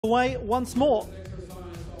Away once more.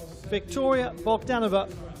 Viktoria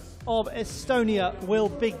Bogdanova of Estonia will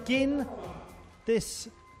begin this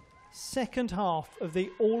second half of the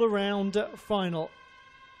all-around final.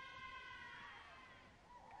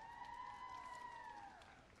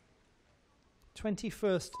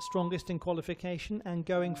 '21st strongest in qualification and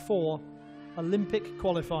going for Olympic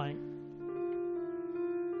qualifying.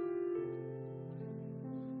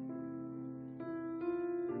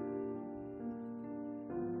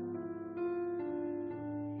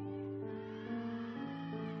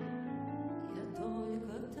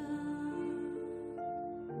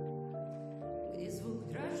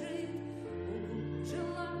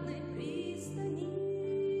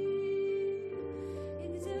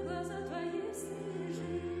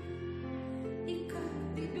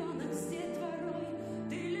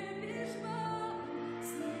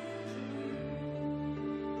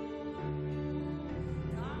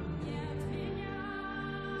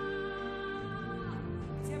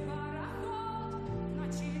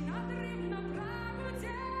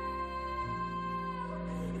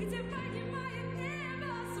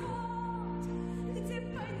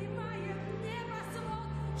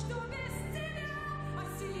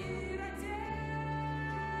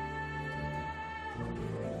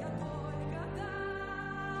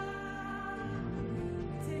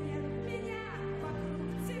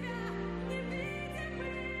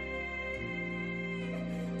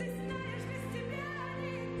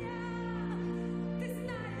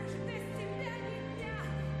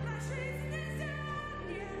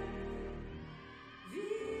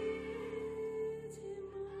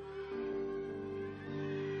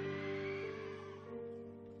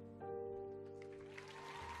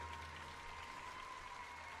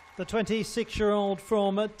 The 26-year-old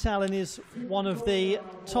from Tallinn is one of the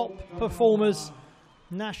top performers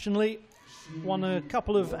nationally. Won a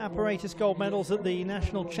couple of apparatus gold medals at the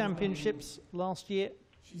national championships last year.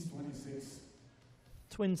 She's 26.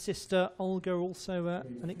 Twin sister Olga, also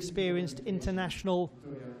an experienced international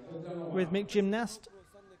rhythmic gymnast.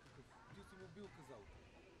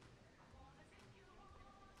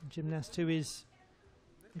 A gymnast who is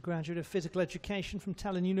a graduate of physical education from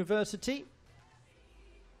Tallinn University.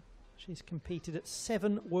 She's competed at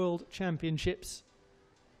 7 world championships.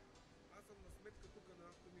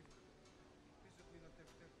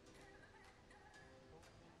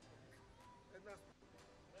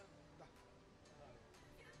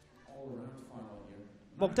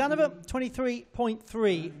 Bogdanova,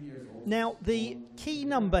 23.3. Now, the key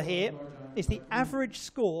number here is the average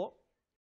score